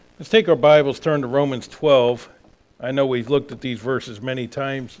Let's take our Bibles, turn to Romans 12. I know we've looked at these verses many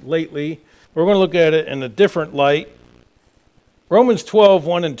times lately. We're going to look at it in a different light. Romans 12,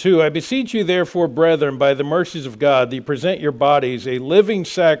 1 and 2. I beseech you therefore, brethren, by the mercies of God, that you present your bodies a living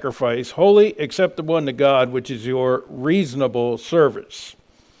sacrifice, holy, acceptable unto God, which is your reasonable service.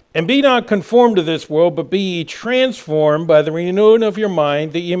 And be not conformed to this world, but be ye transformed by the renewing of your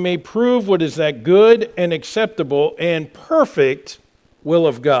mind, that ye may prove what is that good and acceptable and perfect will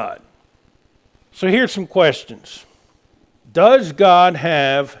of God. So here's some questions. Does God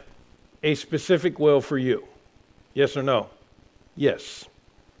have a specific will for you? Yes or no? Yes.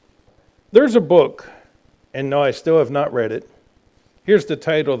 There's a book, and no, I still have not read it. Here's the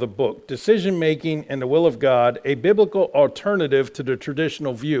title of the book, Decision Making and the Will of God, a biblical alternative to the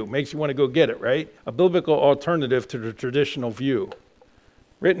traditional view. Makes you want to go get it, right? A biblical alternative to the traditional view.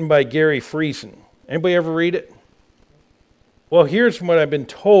 Written by Gary Friesen. Anybody ever read it? Well, here's what I've been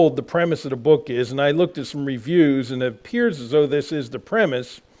told the premise of the book is, and I looked at some reviews, and it appears as though this is the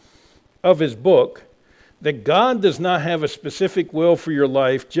premise of his book, that God does not have a specific will for your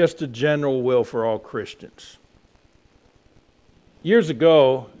life, just a general will for all Christians. Years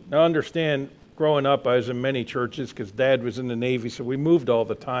ago, now understand, growing up, I was in many churches because Dad was in the Navy, so we moved all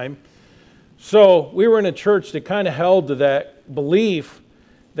the time. So we were in a church that kind of held to that belief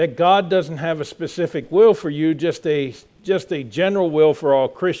that God doesn't have a specific will for you, just a general will for all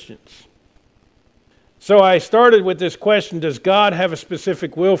Christians. So I started with this question, does God have a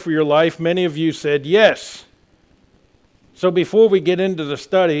specific will for your life? Many of you said yes. So before we get into the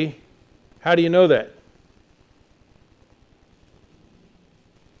study, how do you know that?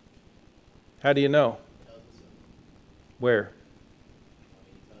 How do you know? Where?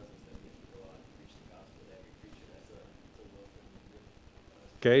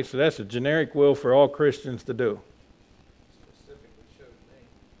 Okay, so that's a generic will for all Christians to do.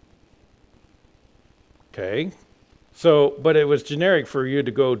 Okay, so, but it was generic for you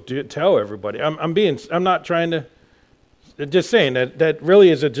to go tell everybody. I'm not trying to, just saying that really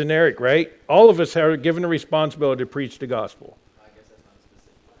is a generic, right? All of us are given a responsibility to preach the gospel. I guess that's not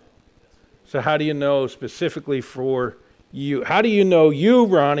specific. So how do you know specifically for you? How do you know you,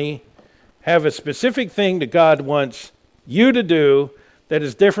 Ronnie, have a specific thing that God wants you to do that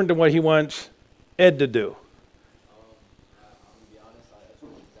is different than what he wants Ed to do?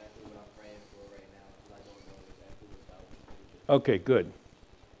 Okay, good.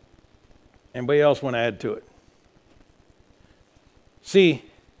 Anybody else want to add to it? See,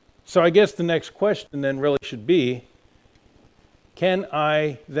 so I guess the next question then really should be, can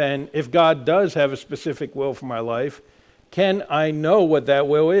I then, if God does have a specific will for my life, can I know what that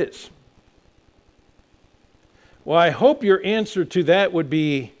will is? Well, I hope your answer to that would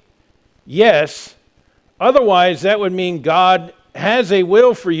be yes. Otherwise, that would mean God has a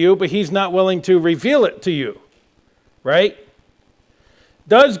will for you, but he's not willing to reveal it to you, right?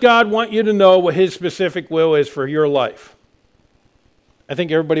 Does God want you to know what his specific will is for your life? I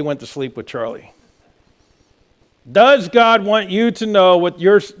think everybody went to sleep with Charlie. Does God want you to know what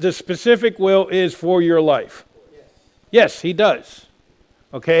the specific will is for your life? Yes, he does.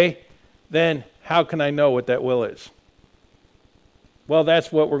 Okay, then how can I know what that will is? Well,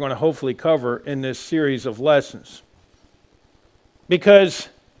 that's what we're going to hopefully cover in this series of lessons. Because,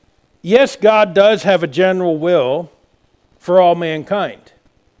 yes, God does have a general will for all mankind.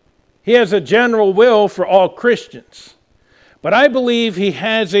 He has a general will for all Christians. But I believe he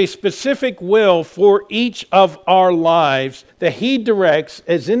has a specific will for each of our lives that he directs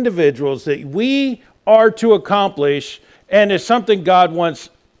as individuals that we are to accomplish, and it's something God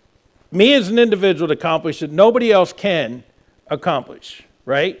wants me as an individual to accomplish that nobody else can accomplish,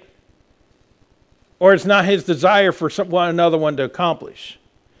 right? Or it's not his desire for another one to accomplish.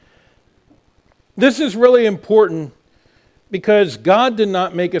 This is really important because God did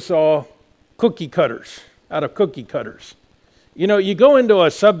not make us all cookie cutters, out of cookie cutters. You know, you go into a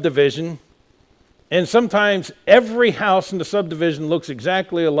subdivision, and sometimes every house in the subdivision looks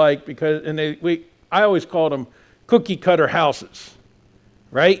exactly alike I always call them cookie cutter houses,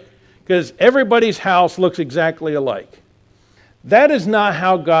 right? Because everybody's house looks exactly alike. That is not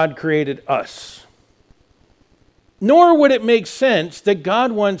how God created us. Nor would it make sense that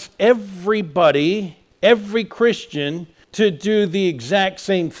God wants everybody, every Christian, to do the exact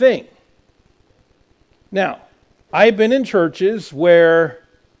same thing. Now, I've been in churches where,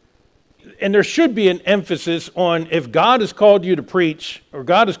 and there should be an emphasis on if God has called you to preach or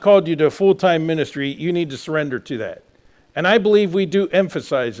God has called you to a full-time ministry, you need to surrender to that. And I believe we do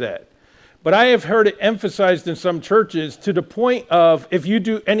emphasize that. But I have heard it emphasized in some churches to the point of if you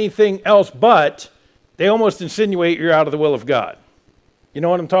do anything else but, they almost insinuate you're out of the will of God. You know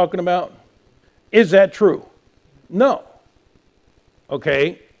what I'm talking about? Is that true? No.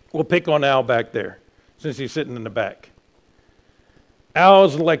 Okay, we'll pick on Al back there, since he's sitting in the back. Al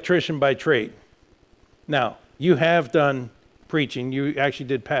is an electrician by trade. Now, you have done preaching. You actually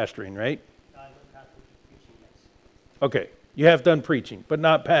did pastoring, right? Okay, you have done preaching, but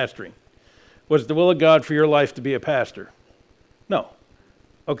not pastoring. Was it the will of God for your life to be a pastor? No.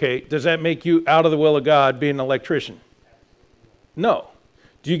 Okay, does that make you out of the will of God being an electrician? No.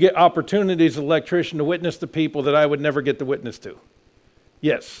 Do you get opportunities as an electrician to witness to people that I would never get to witness to?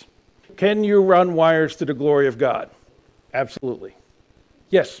 Yes. Can you run wires to the glory of God? Absolutely.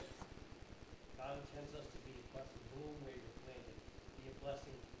 Yes. God intends us to be a blessing boom where you're planted. Be a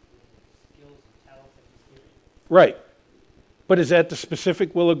blessing with the skills and talents that He's given you. Right. But is that the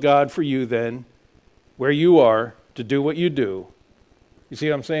specific will of God for you then, where you are, to do what you do? You see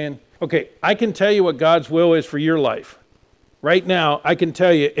what I'm saying? Okay, I can tell you what God's will is for your life. Right now, I can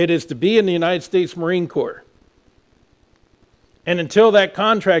tell you it is to be in the United States Marine Corps. And until that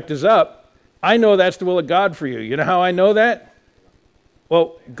contract is up, I know that's the will of God for you. You know how I know that?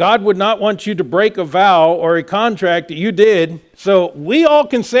 Well, God would not want you to break a vow or a contract that you did. So we all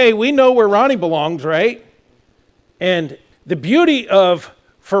can say we know where Ronnie belongs, right? And the beauty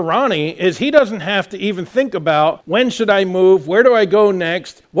for Ronnie is he doesn't have to even think about when should I move, where do I go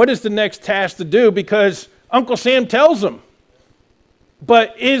next, what is the next task to do, because Uncle Sam tells him.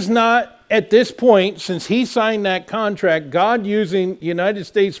 But is not at this point, since he signed that contract, God using United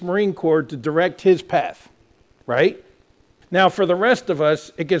States Marine Corps to direct his path, right? Now, for the rest of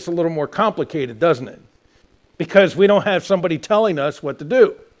us, it gets a little more complicated, doesn't it? Because we don't have somebody telling us what to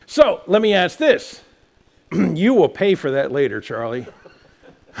do. So, let me ask this. You will pay for that later, Charlie.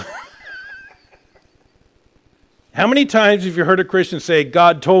 How many times have you heard a Christian say,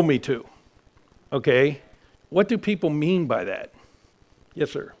 God told me to? Okay. What do people mean by that?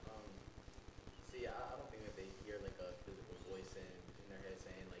 Yes, sir. See, I don't think that they hear like a physical voice in their head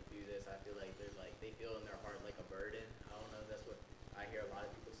saying like, do this. I feel like they feel in their heart like a burden. I don't know. That's what I hear a lot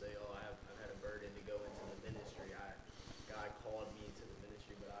of people say. Oh, I've had a burden to go into the ministry. God called me into the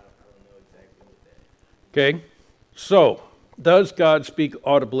ministry, but I don't know exactly what that. Okay. So, does God speak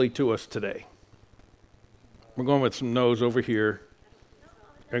audibly to us today? We're going with some no's over here.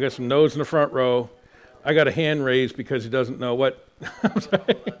 I got some no's in the front row. I got a hand raised because he doesn't know what. I'm allowed to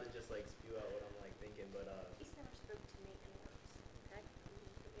just like spew out what I'm like thinking, but He's never spoke to me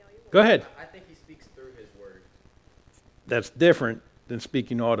in words. Okay? Go ahead. I think he speaks through his word. That's different than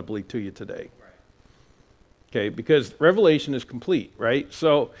speaking audibly to you today. Right. Okay, because revelation is complete, right?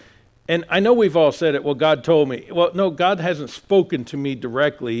 So, and I know we've all said it, well, God told me. Well, no, God hasn't spoken to me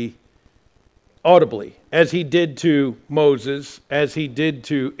directly, audibly, as he did to Moses, as he did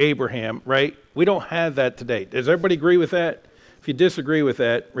to Abraham, right? We don't have that today. Does everybody agree with that? If you disagree with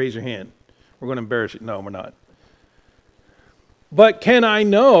that, raise your hand. We're going to embarrass you. No, we're not. But can I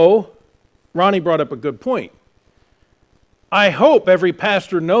know, Ronnie brought up a good point. I hope every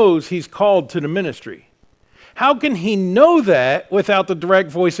pastor knows he's called to the ministry. How can he know that without the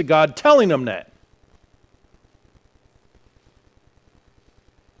direct voice of God telling him that?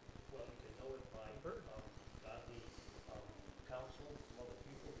 Well, you can know it by godly counsel from other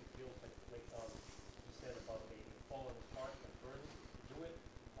people. He feels like he said about a fall in his heart and a burden to do it.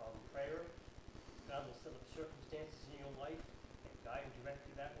 Prayer. God will set up circumstances in your life and guide and direct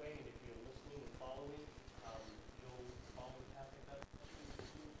you that way. And if you're listening and following, you'll follow the path that God wants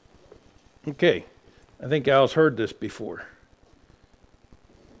you to do. Okay. I think Al's heard this before.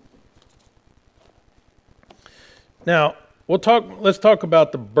 Now, let's talk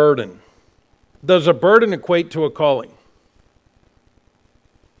about the burden. Does a burden equate to a calling?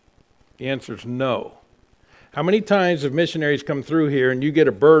 The answer is no. How many times have missionaries come through here and you get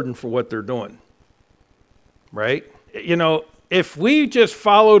a burden for what they're doing? Right? You know, if we just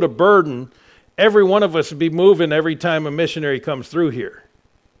followed a burden, every one of us would be moving every time a missionary comes through here.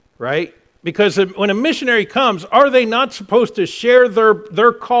 Right? Because when a missionary comes, are they not supposed to share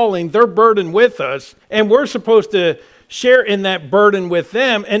their calling, their burden with us? And we're supposed to share in that burden with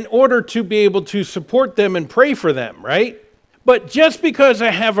them in order to be able to support them and pray for them, right? But just because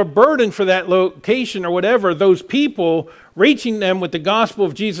I have a burden for that location or whatever, those people, reaching them with the gospel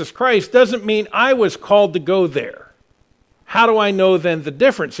of Jesus Christ doesn't mean I was called to go there. How do I know then the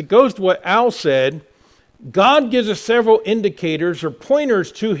difference? It goes to what Al said. God gives us several indicators or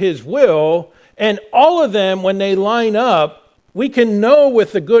pointers to his will, and all of them, when they line up, we can know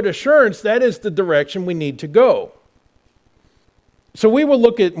with a good assurance that is the direction we need to go. So we will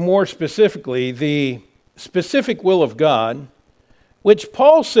look at more specifically the specific will of God which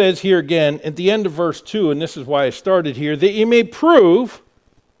Paul says here again at the end of verse 2, and this is why I started here, that you may prove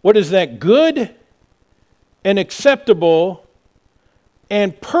what is that good and acceptable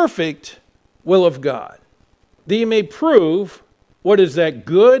and perfect will of God. That you may prove what is that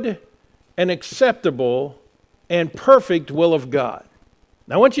good and acceptable and perfect will of God.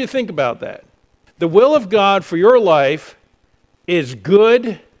 Now I want you to think about that. The will of God for your life is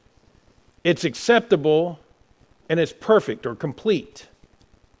good, it's acceptable, and it's perfect or complete.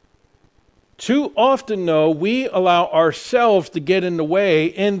 Too often, though, we allow ourselves to get in the way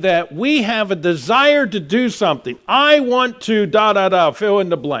in that we have a desire to do something. I want to fill in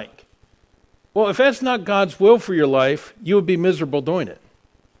the blank. Well, if that's not God's will for your life, you would be miserable doing it.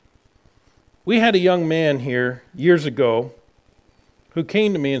 We had a young man here years ago who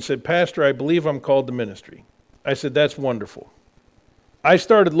came to me and said, Pastor, I believe I'm called to ministry. I said, that's wonderful. I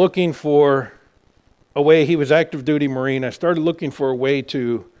started looking for a way. He was active duty Marine. I started looking for a way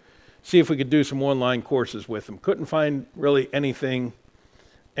to see if we could do some online courses with him. Couldn't find really anything.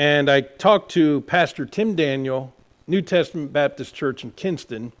 And I talked to Pastor Tim Daniel, New Testament Baptist Church in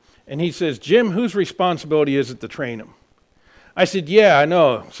Kinston, and he says, Jim, whose responsibility is it to train him? I said, yeah, I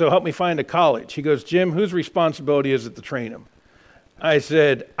know. So help me find a college. He goes, Jim, whose responsibility is it to train him? I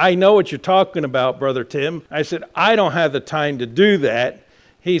said, I know what you're talking about, Brother Tim. I said, I don't have the time to do that.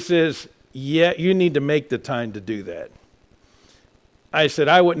 He says, yeah, you need to make the time to do that. I said,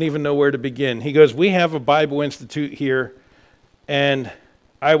 I wouldn't even know where to begin. He goes, we have a Bible Institute here, and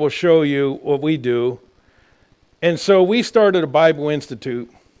I will show you what we do. And so we started a Bible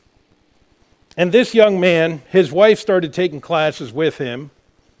Institute. And this young man, his wife started taking classes with him.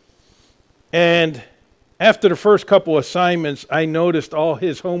 And after the first couple assignments, I noticed all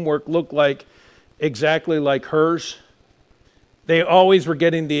his homework looked like exactly like hers. They always were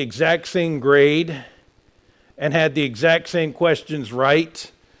getting the exact same grade and had the exact same questions right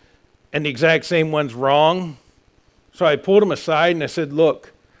and the exact same ones wrong. So I pulled him aside and I said,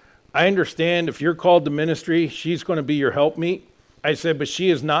 look, I understand if you're called to ministry, she's going to be your helpmeet. I said, but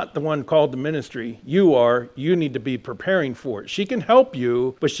she is not the one called to ministry. You are. You need to be preparing for it. She can help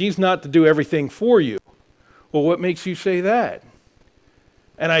you, but she's not to do everything for you. Well, what makes you say that?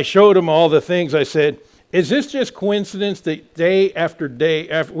 And I showed him all the things. I said, is this just coincidence that day after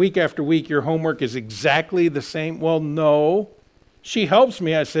day, week after week, your homework is exactly the same? Well, no. She helps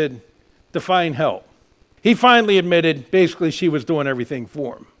me. I said, define help. He finally admitted basically she was doing everything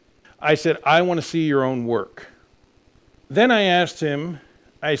for him. I said, I want to see your own work. Then I asked him,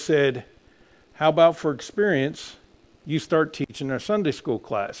 I said, how about for experience, you start teaching our Sunday school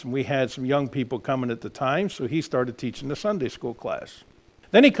class? And we had some young people coming at the time, so he started teaching the Sunday school class.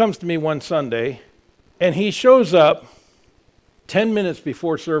 Then he comes to me one Sunday, and he shows up 10 minutes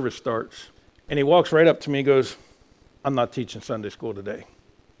before service starts, and he walks right up to me and goes, I'm not teaching Sunday school today.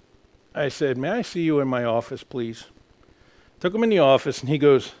 I said, may I see you in my office, please? Took him in the office, and he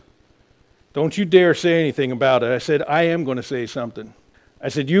goes, don't you dare say anything about it. I said, I am going to say something. I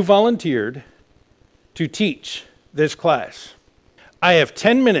said, you volunteered to teach this class. I have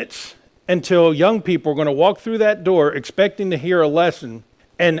 10 minutes until young people are going to walk through that door expecting to hear a lesson.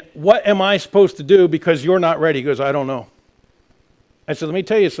 And what am I supposed to do because you're not ready? He goes, I don't know. I said, let me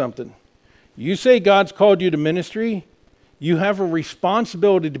tell you something. You say God's called you to ministry, you have a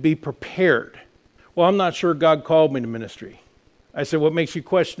responsibility to be prepared. Well, I'm not sure God called me to ministry. I said, what makes you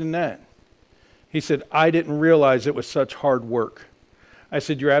question that? He said, I didn't realize it was such hard work. I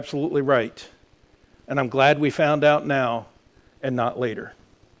said, you're absolutely right. And I'm glad we found out now and not later.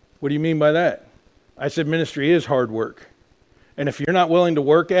 What do you mean by that? I said, ministry is hard work. And if you're not willing to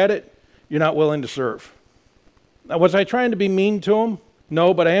work at it, you're not willing to serve. Now, was I trying to be mean to him?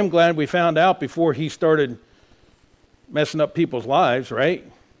 No, but I am glad we found out before he started messing up people's lives, right?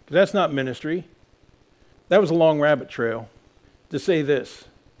 Because that's not ministry. That was a long rabbit trail to say this.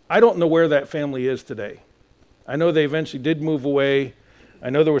 I don't know where that family is today. I know they eventually did move away. I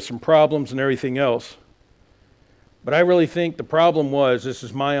know there were some problems and everything else. But I really think the problem was, this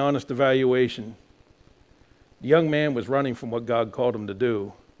is my honest evaluation, the young man was running from what God called him to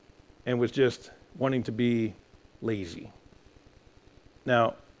do and was just wanting to be lazy.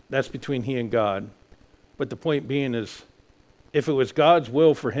 Now, that's between he and God. But the point being is, if it was God's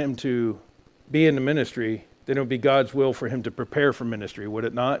will for him to be in the ministry, then it would be God's will for him to prepare for ministry, would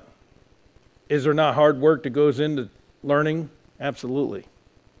it not? Is there not hard work that goes into learning? Absolutely.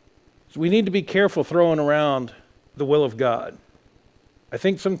 So we need to be careful throwing around the will of God. I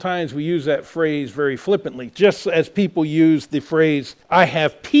think sometimes we use that phrase very flippantly, just as people use the phrase, I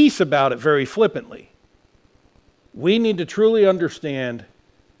have peace about it, very flippantly. We need to truly understand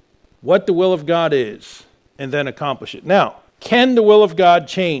what the will of God is and then accomplish it. Now, Can the will of God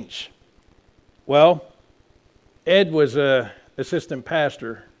change? Well, Ed was an assistant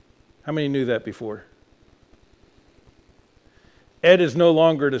pastor. How many knew that before? Ed is no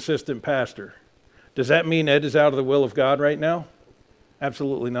longer an assistant pastor. Does that mean Ed is out of the will of God right now?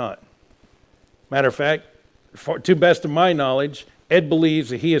 Absolutely not. Matter of fact, to best of my knowledge, Ed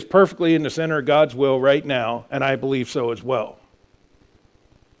believes that he is perfectly in the center of God's will right now, and I believe so as well.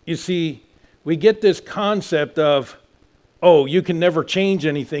 You see, we get this concept of, oh, you can never change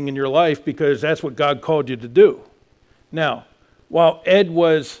anything in your life because that's what God called you to do. Now, while Ed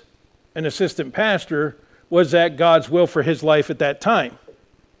was an assistant pastor, was that God's will for his life at that time?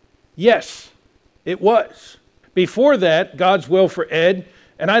 Yes, it was. Before that, God's will for Ed,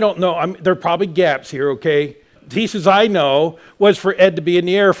 and I don't know, there are probably gaps here, okay? Pieces I know was for Ed to be in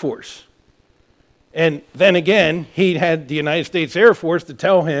the Air Force. And then again, he had the United States Air Force to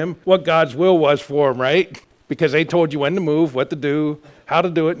tell him what God's will was for him, right? Because they told you when to move, what to do, how to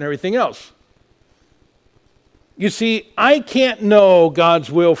do it, and everything else. You see, I can't know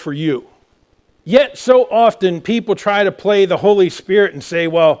God's will for you. Yet so often people try to play the Holy Spirit and say,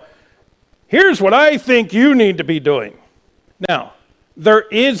 well, here's what I think you need to be doing. Now, there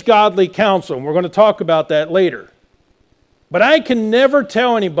is godly counsel, and we're going to talk about that later. But I can never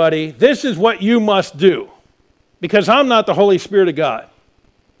tell anybody, this is what you must do, because I'm not the Holy Spirit of God.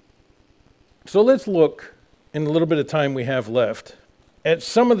 So let's look, in the little bit of time we have left, at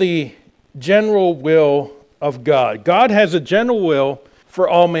some of the general will of God. God has a general will for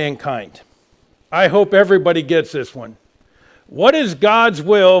all mankind. I hope everybody gets this one. What is God's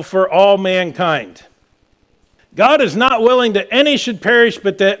will for all mankind? God is not willing that any should perish,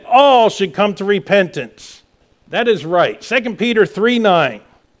 but that all should come to repentance. That is right. 2 Peter 3:9.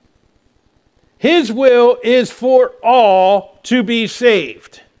 His will is for all to be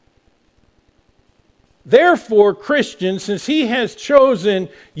saved. Therefore, Christians, since he has chosen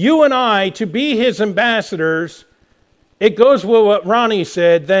you and I to be his ambassadors, it goes with what Ronnie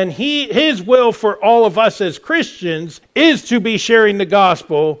said, then his will for all of us as Christians is to be sharing the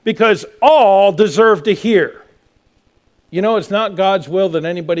gospel because all deserve to hear. You know, it's not God's will that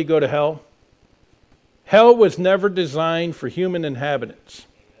anybody go to hell. Hell was never designed for human inhabitants.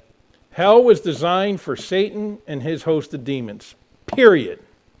 Hell was designed for Satan and his host of demons. Period.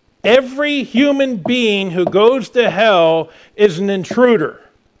 Every human being who goes to hell is an intruder.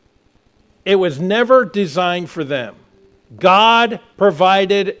 It was never designed for them. God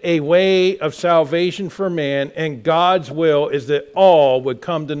provided a way of salvation for man, and God's will is that all would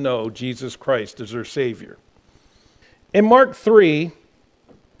come to know Jesus Christ as their Savior. In Mark 3,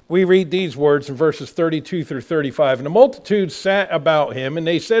 we read these words in verses 32 through 35. And the multitude sat about him, and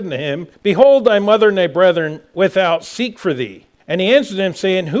they said unto him, Behold, thy mother and thy brethren without seek for thee. And he answered them,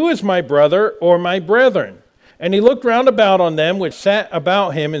 saying, Who is my brother or my brethren? And he looked round about on them which sat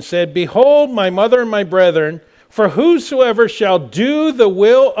about him, and said, Behold, my mother and my brethren, for whosoever shall do the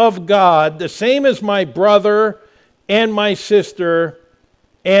will of God, the same as my brother and my sister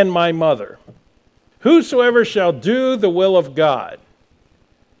and my mother. Whosoever shall do the will of God.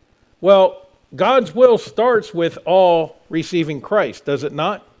 Well, God's will starts with all receiving Christ, does it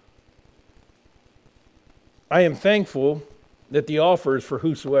not? I am thankful that the offer is for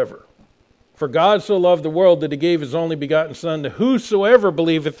whosoever. For God so loved the world that he gave his only begotten Son, that whosoever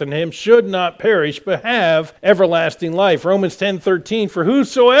believeth in him should not perish, but have everlasting life. Romans 10:13, for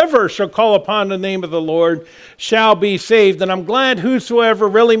whosoever shall call upon the name of the Lord shall be saved. And I'm glad whosoever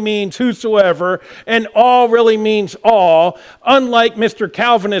really means whosoever, and all really means all. Unlike Mr.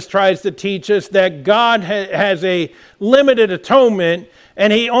 Calvinist tries to teach us that God has a limited atonement,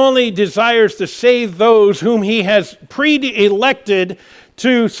 and he only desires to save those whom he has pre-elected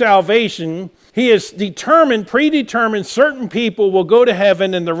to salvation. He has predetermined certain people will go to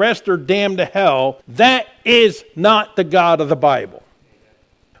heaven and the rest are damned to hell. That is not the God of the Bible.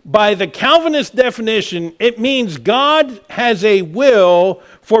 By the Calvinist definition, it means God has a will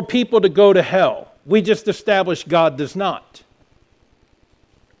for people to go to hell. We just established God does not.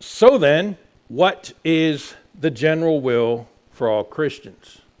 So then, what is the general will for all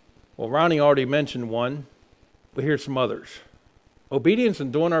Christians? Well, Ronnie already mentioned one, but here's some others. Obedience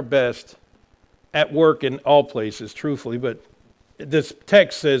and doing our best at work in all places, truthfully, but this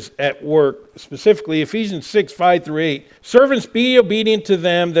text says at work, specifically Ephesians 6:5-8. Servants, be obedient to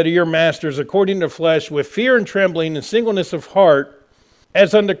them that are your masters according to the flesh, with fear and trembling and singleness of heart,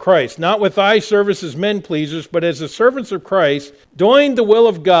 as unto Christ, not with eye service as men pleasers, but as the servants of Christ, doing the will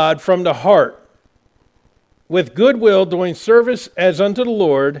of God from the heart, with good will doing service as unto the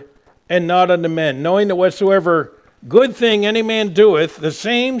Lord, and not unto men, knowing that whatsoever good thing any man doeth, the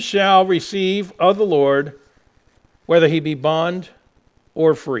same shall receive of the Lord, whether he be bond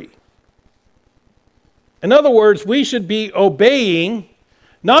or free. In other words, we should be obeying,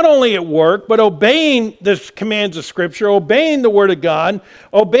 not only at work, but obeying the commands of Scripture, obeying the Word of God,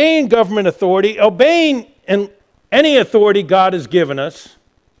 obeying government authority, obeying any authority God has given us,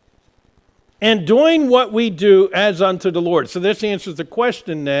 and doing what we do as unto the Lord. So this answers the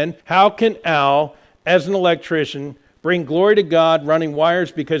question then, how can Al, as an electrician, bring glory to God running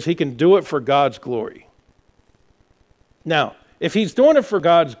wires? Because he can do it for God's glory. Now, if he's doing it for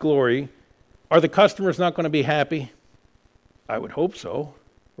God's glory, are the customers not going to be happy? I would hope so,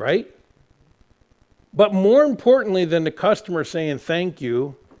 right? But more importantly than the customer saying thank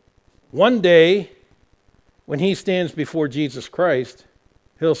you, one day when he stands before Jesus Christ,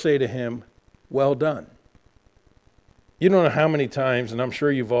 he'll say to him, well done. You don't know how many times, and I'm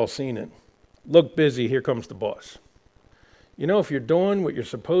sure you've all seen it, look busy, here comes the boss. You know, if you're doing what you're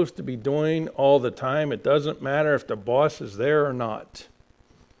supposed to be doing all the time, it doesn't matter if the boss is there or not.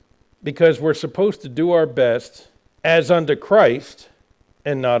 Because we're supposed to do our best as unto Christ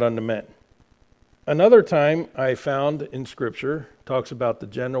and not unto men. Another time I found in Scripture talks about the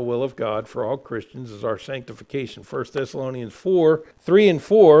general will of God for all Christians is our sanctification. 1 Thessalonians 4, 3 and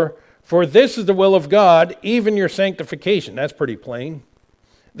 4, for this is the will of God, even your sanctification. That's pretty plain.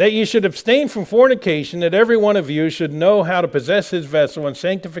 That you should abstain from fornication, that every one of you should know how to possess his vessel in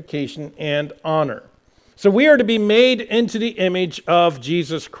sanctification and honor. So we are to be made into the image of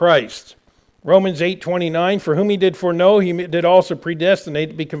Jesus Christ. Romans 8:29, for whom he did foreknow, he did also predestinate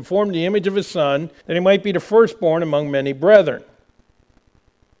to be conformed to the image of his Son, that he might be the firstborn among many brethren.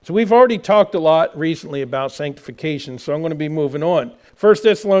 So we've already talked a lot recently about sanctification, so I'm going to be moving on. 1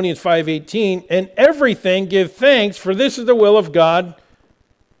 Thessalonians 5:18, in everything give thanks, for this is the will of God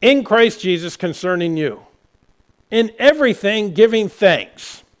in Christ Jesus concerning you. In everything giving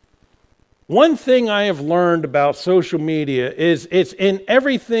thanks. One thing I have learned about social media is it's in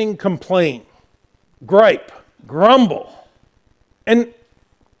everything complain, gripe, grumble. And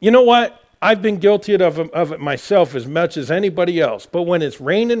you know what? I've been guilty of it myself as much as anybody else. But when it's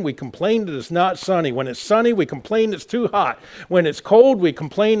raining, we complain that it's not sunny. When it's sunny, we complain it's too hot. When it's cold, we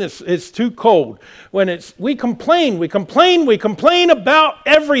complain it's too cold. We complain about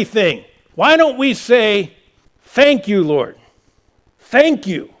everything. Why don't we say, thank you, Lord. Thank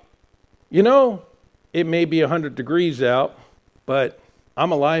you. You know, it may be 100 degrees out, but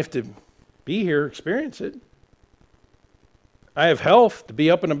I'm alive to be here, experience it. I have health to be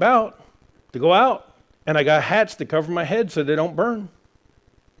up and about, to go out, and I got hats to cover my head so they don't burn.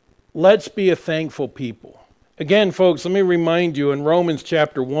 Let's be a thankful people. Again, folks, let me remind you in Romans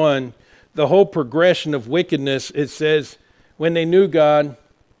chapter 1, the whole progression of wickedness, it says, when they knew God,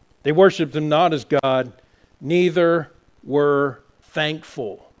 they worshiped him not as God, neither were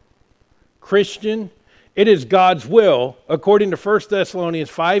thankful. Christian, it is God's will, according to 1 Thessalonians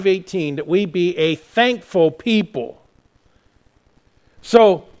 5:18, that we be a thankful people.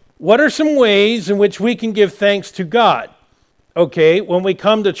 So, what are some ways in which we can give thanks to God? Okay, when we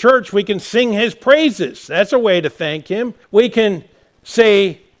come to church, we can sing his praises. That's a way to thank him. We can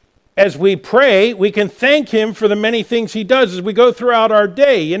say, as we pray, we can thank him for the many things he does as we go throughout our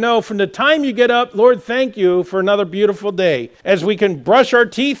day. You know, from the time you get up, Lord, thank you for another beautiful day. As we can brush our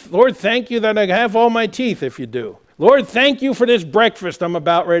teeth, Lord, thank you that I have all my teeth if you do. Lord, thank you for this breakfast I'm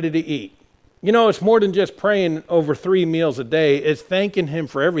about ready to eat. You know, it's more than just praying over 3 meals a day. It's thanking him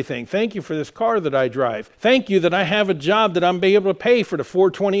for everything. Thank you for this car that I drive. Thank you that I have a job that I'm able to pay for the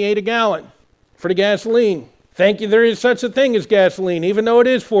 $4.28 a gallon for the gasoline. Thank you there is such a thing as gasoline, even though it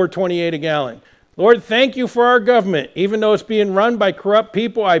is $4.28 a gallon. Lord, thank you for our government. Even though it's being run by corrupt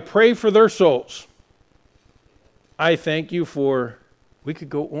people, I pray for their souls. I thank you for, we could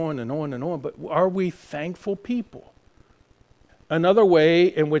go on and on and on, but are we thankful people? Another way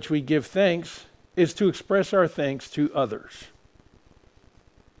in which we give thanks is to express our thanks to others.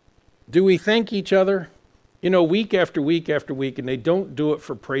 Do we thank each other? You know, week after week after week, and they don't do it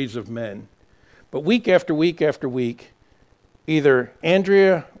for praise of men, but week after week after week, either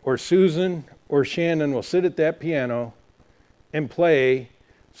Andrea or Susan or Shannon will sit at that piano and play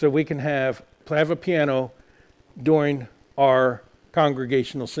so we can have a piano during our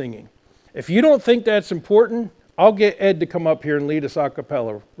congregational singing. If you don't think that's important, I'll get Ed to come up here and lead us a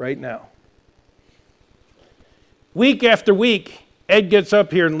cappella right now. Week after week, Ed gets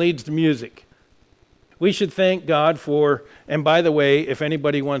up here and leads the music. We should thank God for, and by the way, if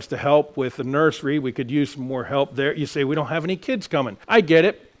anybody wants to help with the nursery, we could use some more help there. You say, we don't have any kids coming. I get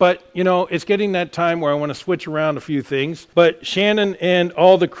it, but you know, it's getting that time where I want to switch around a few things. But Shannon and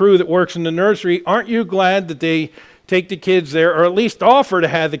all the crew that works in the nursery, aren't you glad that they take the kids there, or at least offer to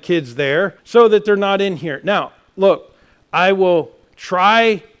have the kids there so that they're not in here? Now, look, I will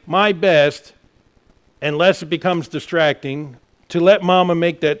try my best, unless it becomes distracting, to let mama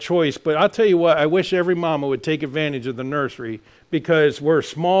make that choice. But I'll tell you what, I wish every mama would take advantage of the nursery, because we're a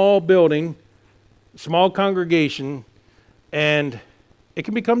small building, small congregation, and it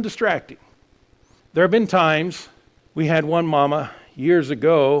can become distracting. There have been times, we had one mama years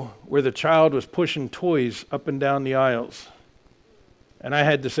ago where the child was pushing toys up and down the aisles, and I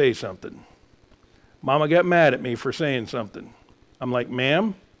had to say something. Mama got mad at me for saying something. I'm like,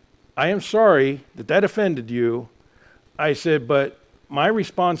 ma'am, I am sorry that offended you. I said, but my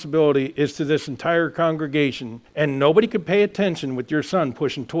responsibility is to this entire congregation, and nobody could pay attention with your son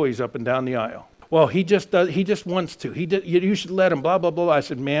pushing toys up and down the aisle. Well, he just wants to. You should let him, blah, blah, blah. I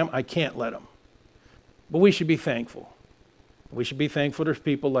said, ma'am, I can't let him. But we should be thankful. We should be thankful there's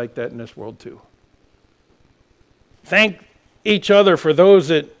people like that in this world too. Thank each other for those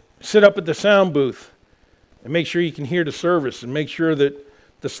that sit up at the sound booth and make sure you can hear the service, and make sure that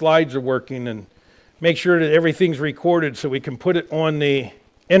the slides are working, and make sure that everything's recorded so we can put it on the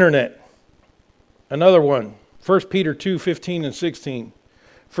internet. Another one, 1 Peter 2:15 and 16.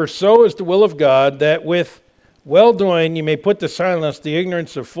 For so is the will of God, that with well-doing you may put to silence the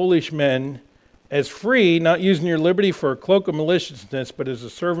ignorance of foolish men, as free, not using your liberty for a cloak of maliciousness, but as the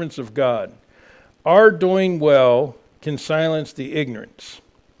servants of God. Our doing well can silence the ignorance.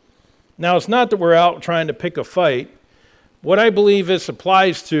 Now, it's not that we're out trying to pick a fight. What I believe this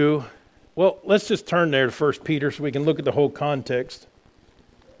applies to, well, let's just turn there to 1 Peter so we can look at the whole context.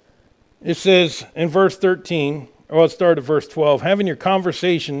 It says in verse 13, or let's start at verse 12, having your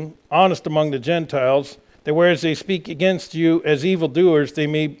conversation honest among the Gentiles, that whereas they speak against you as evildoers, they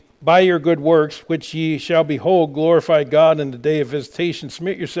may by your good works, which ye shall behold, glorify God in the day of visitation.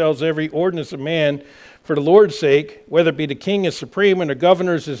 Submit yourselves every ordinance of man for the Lord's sake, whether it be the king as supreme and the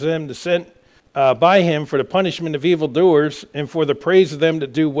governors as them that sent by him for the punishment of evildoers and for the praise of them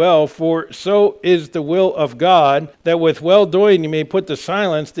that do well. For so is the will of God, that with well-doing you may put to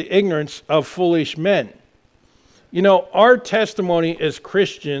silence the ignorance of foolish men. You know, our testimony as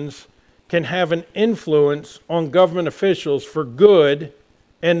Christians can have an influence on government officials for good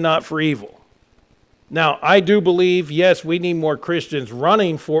and not for evil. Now, I do believe, yes, we need more Christians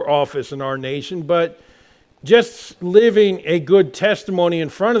running for office in our nation, but just living a good testimony in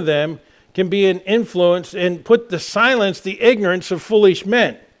front of them can be an influence and put to silence the ignorance of foolish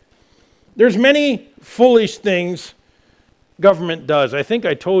men. There's many foolish things government does. I think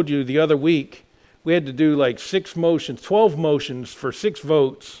I told you the other week we had to do like 12 motions for 6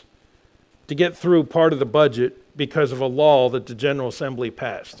 votes to get through part of the budget because of a law that the General Assembly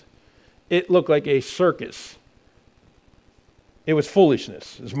passed. It looked like a circus. It was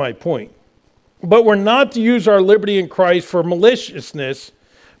foolishness, is my point. But we're not to use our liberty in Christ for maliciousness,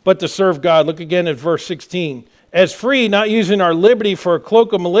 but to serve God. Look again at verse 16. As free, not using our liberty for a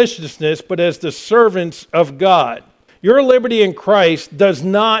cloak of maliciousness, but as the servants of God. Your liberty in Christ does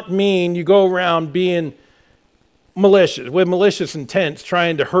not mean you go around being malicious, with malicious intents,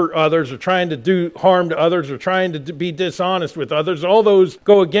 trying to hurt others or trying to do harm to others or trying to be dishonest with others. All those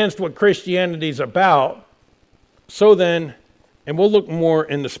go against what Christianity is about. So then, and we'll look more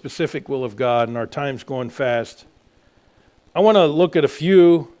in the specific will of God, and our time's going fast. I want to look at a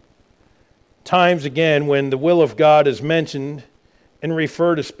few times again when the will of God is mentioned and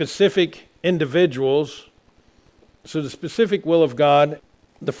refer to specific individuals. So the specific will of God,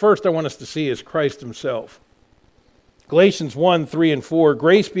 the first I want us to see is Christ himself. Galatians 1, 3 and 4,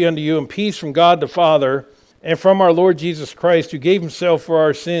 grace be unto you and peace from God the Father and from our Lord Jesus Christ, who gave himself for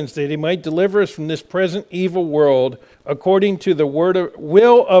our sins, that he might deliver us from this present evil world, according to the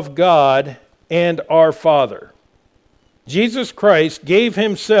will of God and our Father. Jesus Christ gave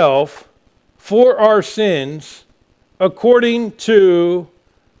himself for our sins according to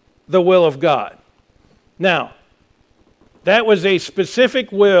the will of God. Now, that was a specific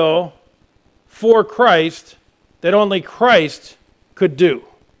will for Christ that only Christ could do,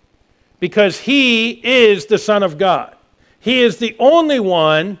 because he is the Son of God. He is the only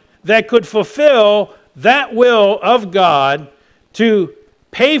one that could fulfill that will of God to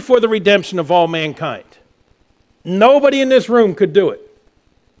pay for the redemption of all mankind. Nobody in this room could do it.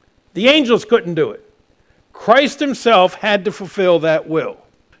 The angels couldn't do it. Christ himself had to fulfill that will.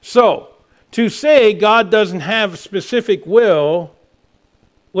 So, to say God doesn't have a specific will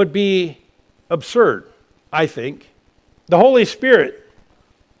would be absurd, I think. The Holy Spirit,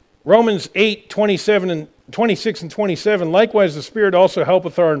 Romans 8, 26 and 27, likewise the Spirit also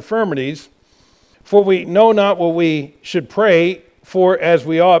helpeth our infirmities, for we know not what we should pray for as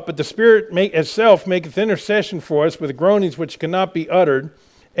we ought, but the Spirit itself maketh intercession for us with groanings which cannot be uttered.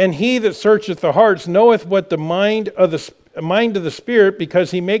 And he that searcheth the hearts knoweth what the mind of the Spirit,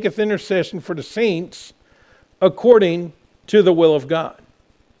 because he maketh intercession for the saints according to the will of God.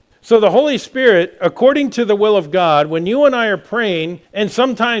 So the Holy Spirit, according to the will of God, when you and I are praying and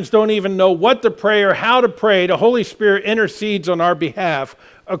sometimes don't even know what to pray or how to pray, the Holy Spirit intercedes on our behalf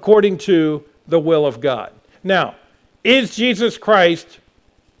according to the will of God. Now, is Jesus Christ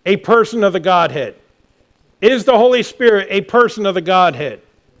a person of the Godhead? Is the Holy Spirit a person of the Godhead?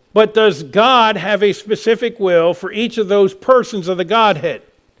 But does God have a specific will for each of those persons of the Godhead?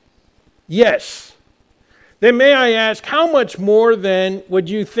 Yes. Then may I ask, how much more then would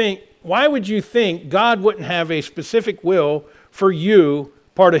you think, why would you think God wouldn't have a specific will for you,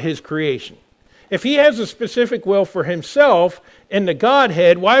 part of his creation? If he has a specific will for himself in the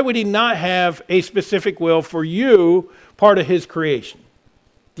Godhead, why would he not have a specific will for you, part of his creation?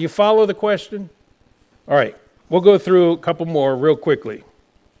 Do you follow the question? All right, we'll go through a couple more real quickly.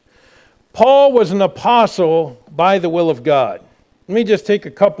 Paul was an apostle by the will of God. Let me just take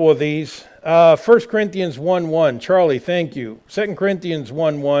a couple of these. 1 Corinthians 1:1. Charlie, thank you. 2 Corinthians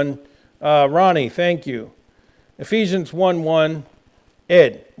 1:1. Ronnie, thank you. Ephesians 1:1.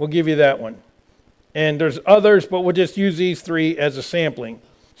 Ed, we'll give you that one. And there's others, but we'll just use these three as a sampling.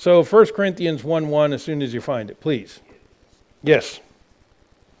 So 1 Corinthians 1:1, as soon as you find it, please. Yes.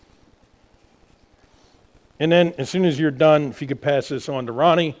 And then as soon as you're done, if you could pass this on to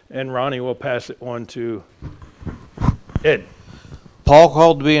Ronnie, and Ronnie will pass it on to Ed. Paul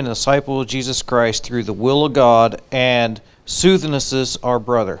called to be a disciple of Jesus Christ through the will of God, and Soothenus, our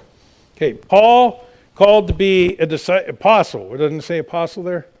brother. Okay, Paul called to be a apostle. It doesn't say apostle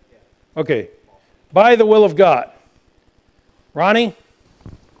there? Okay, by the will of God. Ronnie?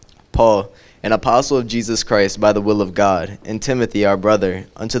 Paul, an apostle of Jesus Christ by the will of God, and Timothy our brother,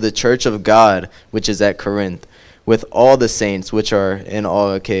 unto the church of God which is at Corinth, with all the saints which are in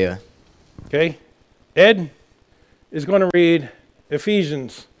all Achaia. Okay, Ed is going to read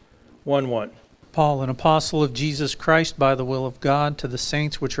Ephesians 1:1. Paul, an apostle of Jesus Christ by the will of God, to the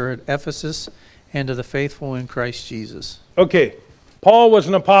saints which are at Ephesus, and to the faithful in Christ Jesus. Okay, Paul was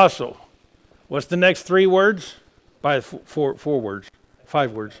an apostle. What's the next three words? Four words,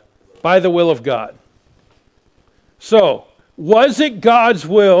 5 words. By the will of God. So, was it God's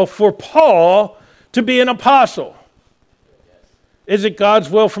will for Paul to be an apostle? Is it God's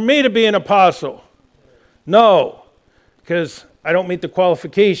will for me to be an apostle? No, because I don't meet the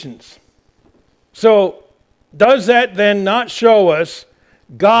qualifications. So, does that then not show us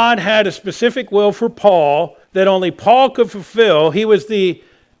God had a specific will for Paul that only Paul could fulfill? He was the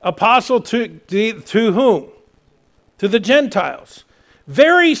apostle to whom? To the Gentiles.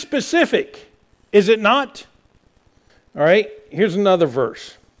 Very specific, is it not? All right, here's another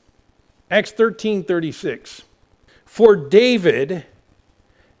verse. Acts 13:36. For David,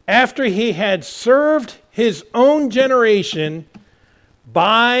 after he had served his own generation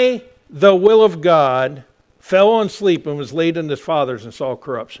by the will of God, fell on sleep and was laid in his fathers and saw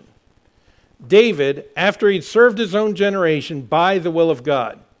corruption. David, after he'd served his own generation by the will of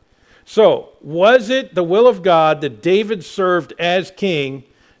God. So, was it the will of God that David served as king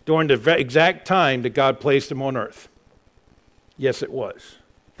during the exact time that God placed him on earth? Yes, it was.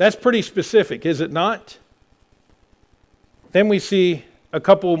 That's pretty specific, is it not? Then we see a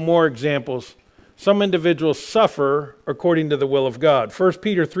couple more examples. Some individuals suffer according to the will of God. 1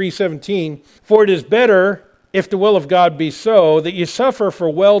 Peter 3:17, for it is better, if the will of God be so, that you suffer for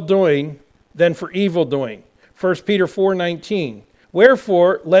well-doing than for evil-doing. 1 Peter 4:19,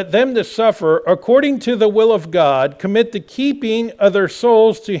 wherefore let them that suffer according to the will of God commit the keeping of their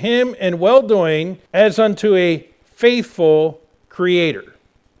souls to him in well-doing as unto a faithful Creator.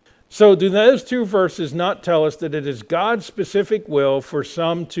 So do those two verses not tell us that it is God's specific will for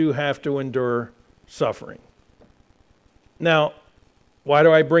some to have to endure suffering? Now, why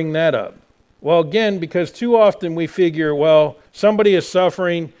do I bring that up? Well, again, because too often we figure, well, somebody is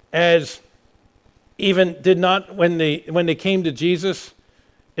suffering as even did not, when they came to Jesus,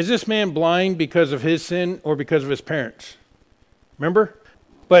 is this man blind because of his sin or because of his parents? Remember?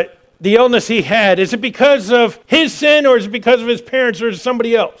 But the illness he had, is it because of his sin or is it because of his parents or is it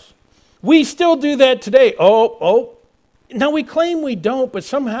somebody else? We still do that today. Now we claim we don't, but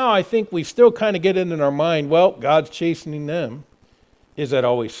somehow I think we still kind of get it in our mind, well, God's chastening them. Is that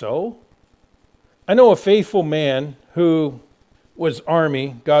always so? I know a faithful man who was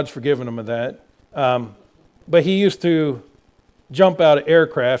Army, God's forgiven him of that, but he used to jump out of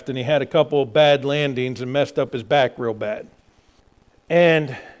aircraft and he had a couple of bad landings and messed up his back real bad.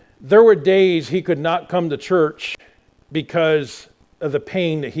 And there were days he could not come to church because of the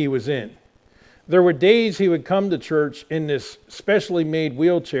pain that he was in. There were days he would come to church in this specially made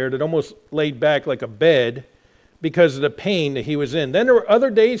wheelchair that almost laid back like a bed because of the pain that he was in. Then there were other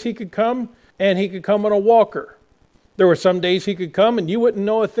days he could come, and he could come on a walker. There were some days he could come and you wouldn't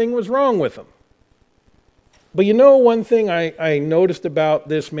know a thing was wrong with him. But you know one thing I noticed about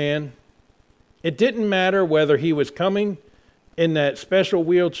this man? It didn't matter whether he was coming in that special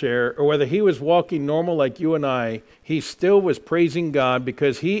wheelchair or whether he was walking normal like you and I, he still was praising God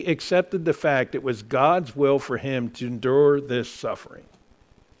because he accepted the fact it was God's will for him to endure this suffering.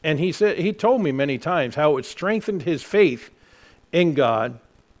 And he told me many times how it strengthened his faith in God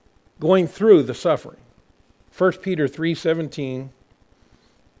going through the suffering. 1 Peter 3:17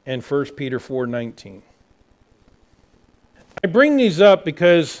 and 1 Peter 4:19. I bring these up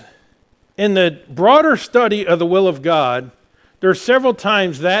because in the broader study of the will of God, there are several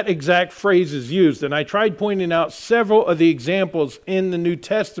times that exact phrase is used, and I tried pointing out several of the examples in the New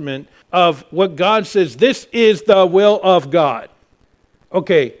Testament of what God says, this is the will of God.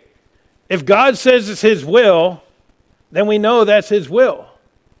 Okay, if God says it's His will, then we know that's His will.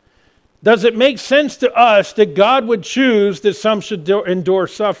 Does it make sense to us that God would choose that some should endure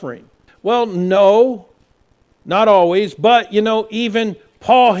suffering? Well, no, not always, but even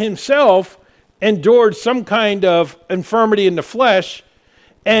Paul himself endured some kind of infirmity in the flesh,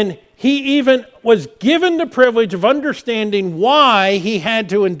 and he even was given the privilege of understanding why he had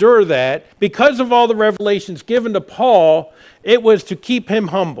to endure that. Because of all the revelations given to Paul, it was to keep him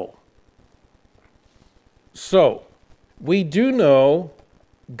humble. So, we do know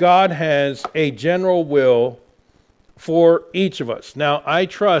God has a general will for each of us. Now, I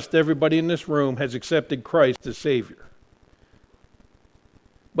trust everybody in this room has accepted Christ as Savior.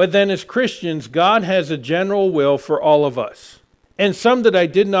 But then as Christians, God has a general will for all of us. And some that I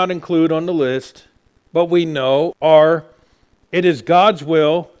did not include on the list, but we know are, it is God's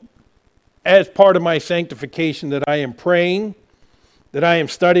will as part of my sanctification that I am praying, that I am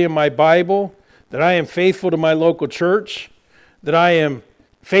studying my Bible, that I am faithful to my local church, that I am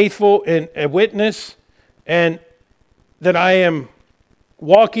faithful in a witness, and that I am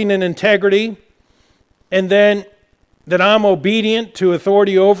walking in integrity, and then that I'm obedient to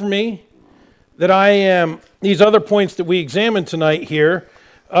authority over me, that I am, these other points that we examined tonight here,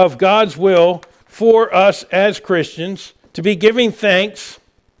 of God's will for us as Christians, to be giving thanks,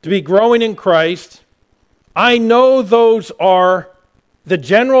 to be growing in Christ. I know those are the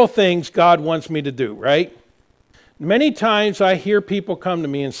general things God wants me to do, right? Many times I hear people come to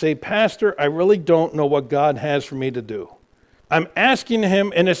me and say, Pastor, I really don't know what God has for me to do. I'm asking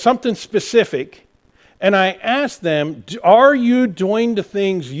Him, and it's something specific, and I ask them, are you doing the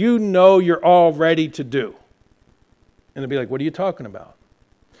things you know you're all ready to do? And they'll be like, what are you talking about?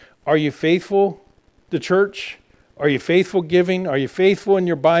 Are you faithful to church? Are you faithful giving? Are you faithful in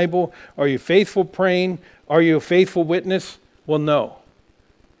your Bible? Are you faithful praying? Are you a faithful witness? Well, no.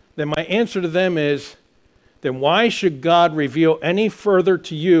 Then my answer to them is, then why should God reveal any further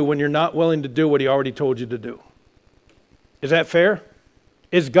to you when you're not willing to do what He already told you to do? Is that fair?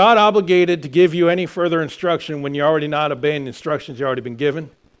 Is God obligated to give you any further instruction when you're already not obeying the instructions you've already been given?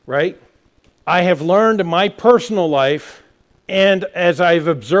 Right? I have learned in my personal life, and as I've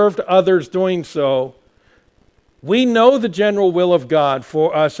observed others doing so, we know the general will of God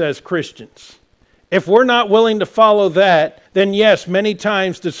for us as Christians. If we're not willing to follow that, then yes, many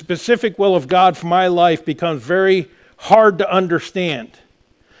times the specific will of God for my life becomes very hard to understand.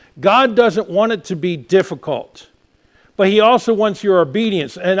 God doesn't want it to be difficult, but He also wants your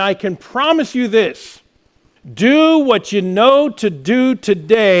obedience. And I can promise you this, do what you know to do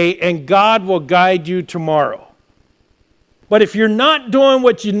today, and God will guide you tomorrow. But if you're not doing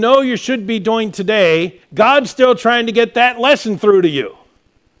what you know you should be doing today, God's still trying to get that lesson through to you,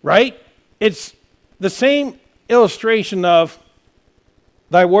 right? It's the same illustration of,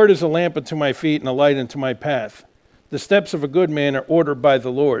 thy word is a lamp unto my feet and a light unto my path. The steps of a good man are ordered by the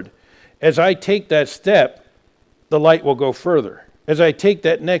Lord. As I take that step, the light will go further. As I take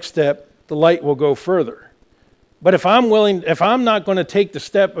that next step, the light will go further. But if I'm not going to take the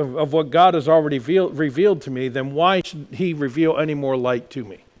step of what God has already revealed to me, then why should He reveal any more light to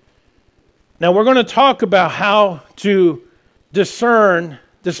me? Now we're going to talk about how to discern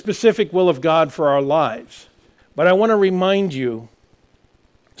the specific will of God for our lives. But I want to remind you,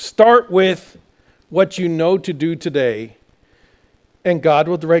 start with what you know to do today, and God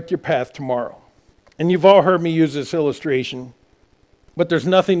will direct your path tomorrow. And you've all heard me use this illustration, but there's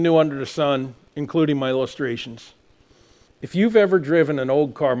nothing new under the sun, including my illustrations. If you've ever driven an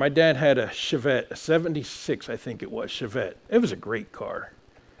old car, my dad had a Chevette, a 76, I think it was, Chevette. It was a great car.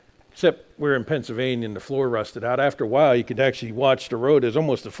 Except we're in Pennsylvania and the floor rusted out. After a while, you could actually watch the road as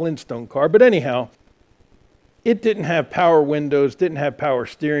almost a Flintstone car. But anyhow, it didn't have power windows, didn't have power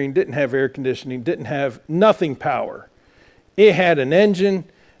steering, didn't have air conditioning, didn't have nothing power. It had an engine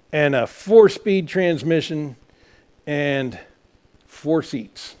and a 4-speed transmission and 4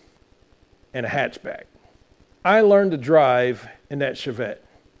 seats and a hatchback. I learned to drive in that Chevette.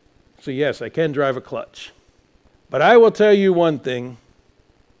 So yes, I can drive a clutch. But I will tell you one thing.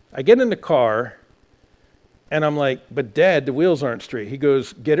 I get in the car and I'm like, but Dad, the wheels aren't straight. He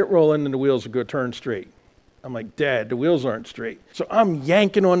goes, get it rolling and the wheels will go turn straight. I'm like, Dad, the wheels aren't straight. So I'm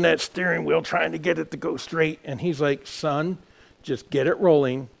yanking on that steering wheel trying to get it to go straight. And he's like, son, just get it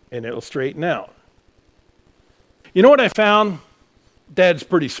rolling and it'll straighten out. You know what I found? Dad's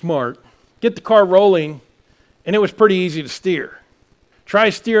pretty smart. Get the car rolling and it was pretty easy to steer.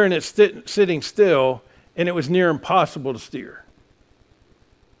 Try steering it sitting still and it was near impossible to steer.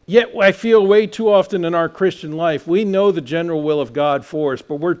 Yet I feel way too often in our Christian life, we know the general will of God for us,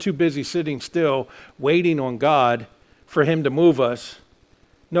 but we're too busy sitting still, waiting on God for him to move us.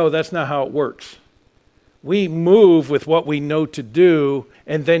 No, that's not how it works. We move with what we know to do,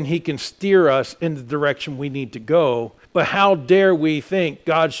 and then he can steer us in the direction we need to go. But how dare we think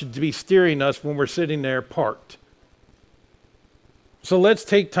God should be steering us when we're sitting there parked? So let's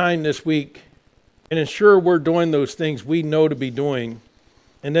take time this week and ensure we're doing those things we know to be doing.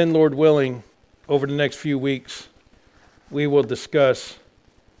 And then, Lord willing, over the next few weeks, we will discuss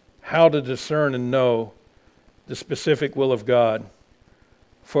how to discern and know the specific will of God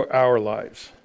for our lives.